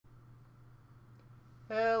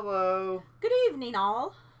Hello. Good evening,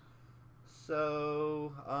 all.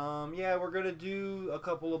 So, yeah, we're gonna do a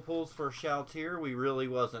couple of pulls for Shalltear. We really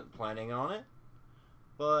wasn't planning on it,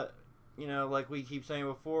 but you know, like we keep saying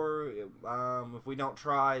before, if we don't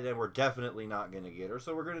try, then we're definitely not gonna get her.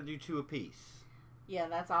 So we're gonna do two apiece. Yeah,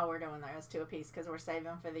 that's all we're doing there is two apiece because we're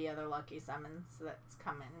saving for the other lucky summons that's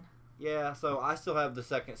coming. Yeah, so I still have the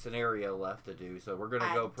second scenario left to do, so we're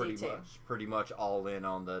gonna go pretty much all in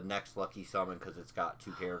on the next lucky summon because it's got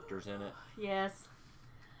two characters in it. Yes.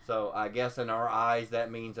 So I guess in our eyes that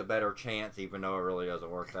means a better chance, even though it really doesn't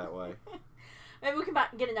work that way. Maybe we can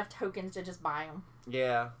get enough tokens to just buy them.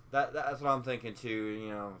 Yeah, that's what I'm thinking too. You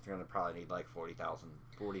know, it's gonna probably need like 40,000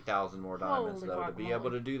 more diamonds though to be able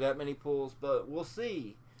to do that many pulls, but we'll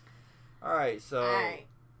see. All right, so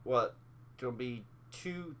what? It's gonna be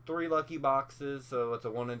 3 lucky boxes, so it's a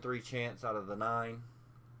 1 in 3 chance out of the 9.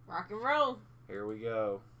 Rock and roll. Here we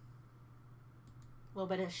go. A little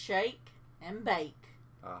bit of shake and bake.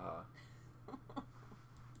 I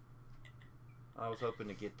was hoping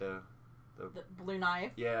to get the blue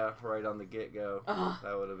knife. Yeah, right on the get go.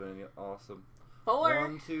 That would have been awesome. 4.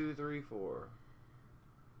 1, 2, 3, 4.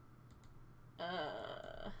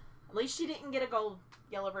 At least she didn't get a gold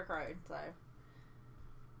yellow brick road, so.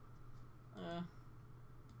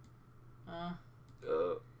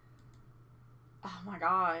 Oh my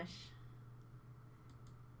gosh.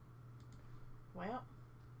 Well,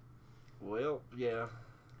 yeah.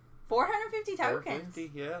 450 tokens.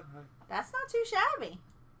 450, yeah. That's not too shabby.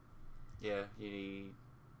 Yeah, you need.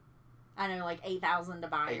 I know, like 8,000 to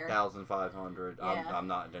buy her. 8,500. Yeah. I'm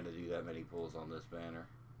not going to do that many pulls on this banner.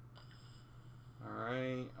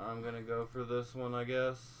 Alright, I'm going to go for this one, I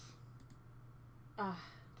guess.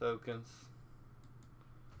 Tokens.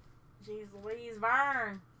 Jeez Louise,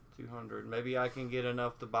 Vern. 200. Maybe I can get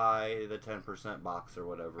enough to buy the 10% box or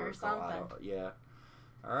whatever. Or something. Yeah.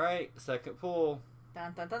 Alright, second pull.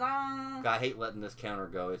 Dun, dun, dun, dun. I hate letting this counter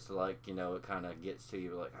go. It's like, you know, it kind of gets to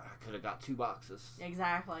you like, I could have got 2 boxes.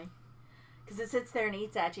 Exactly. Because it sits there and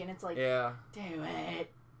eats at you, and it's like, yeah, do it.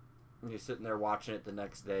 And you're sitting there watching it the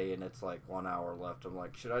next day, and it's like 1 hour left. I'm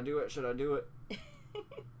like, should I do it? Should I do it?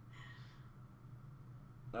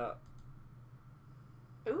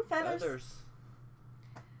 Ooh, feathers.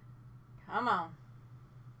 Come on.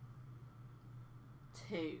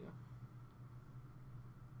 2.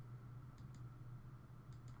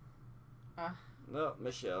 No,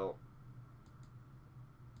 Michelle.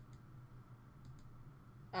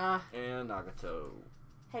 And Nagato.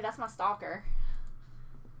 Hey, that's my stalker.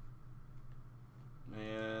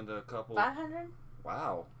 And a couple. 500?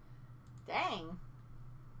 Wow. Dang.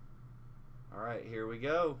 Alright, here we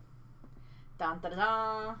go. Dun dun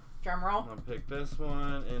dun. Drum roll. I'm gonna pick this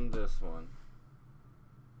one and this one.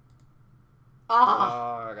 Oh,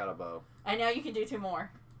 I got a bow. I know you can do 2 more.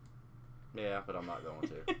 Yeah, but I'm not going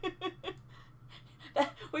to.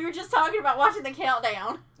 We were just talking about watching the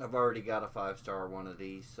countdown. I've already got a 5-star one of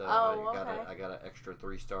these, so I got an extra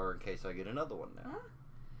 3-star in case I get another one now.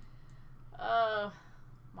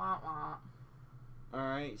 Womp womp.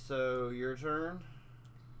 Alright, so your turn.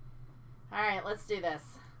 Alright, let's do this.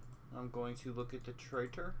 I'm going to look at the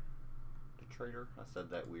traitor. The traitor. I said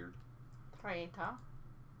that weird. Traitor.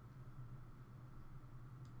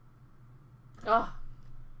 Oh.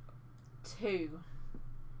 2.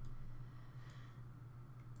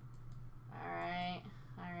 Alright.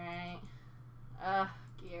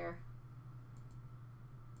 Gear.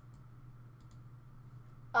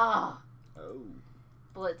 Oh.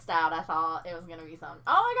 Blitzed out. I thought it was going to be something.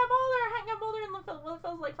 Oh, I got Boulder. I hadn't got Boulder in what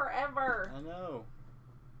feels like forever. I know.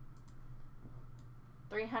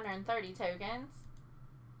 330 tokens.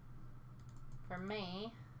 For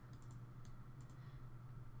me.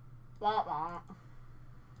 Womp womp.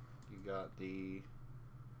 You got the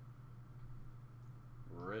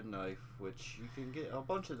red knife, which you can get a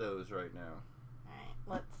bunch of those right now. Alright,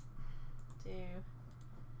 let's do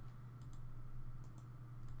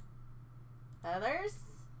others.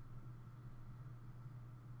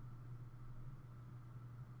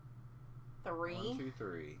 3. 1, 2,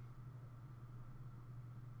 3.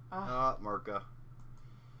 Merca.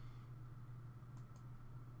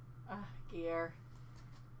 Gear.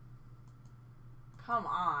 Come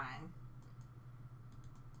on.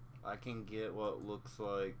 I can get what looks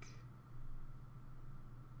like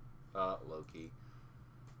Loki.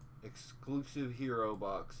 Exclusive hero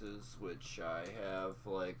boxes, which I have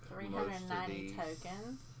like 390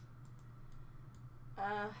 tokens.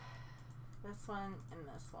 This one and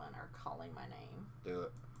this one are calling my name. Do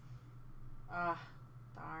it.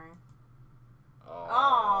 Darn.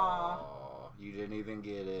 Oh, you didn't even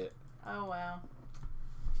get it. Oh well.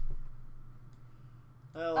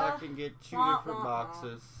 Well, I can get 2 different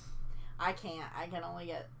boxes. I can't. I can only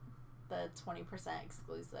get the 20%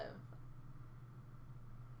 exclusive.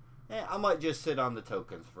 Yeah, I might just sit on the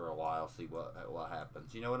tokens for a while, see what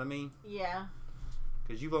happens. You know what I mean? Yeah.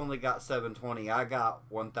 Because you've only got 720. I got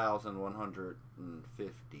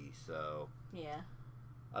 1,150, so... Yeah.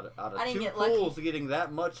 Out of 2 pulls, getting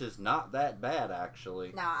that much is not that bad,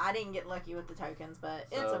 actually. Nah, I didn't get lucky with the tokens, but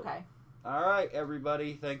it's okay. Alright,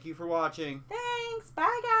 everybody. Thank you for watching. Thanks.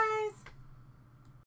 Bye, guys.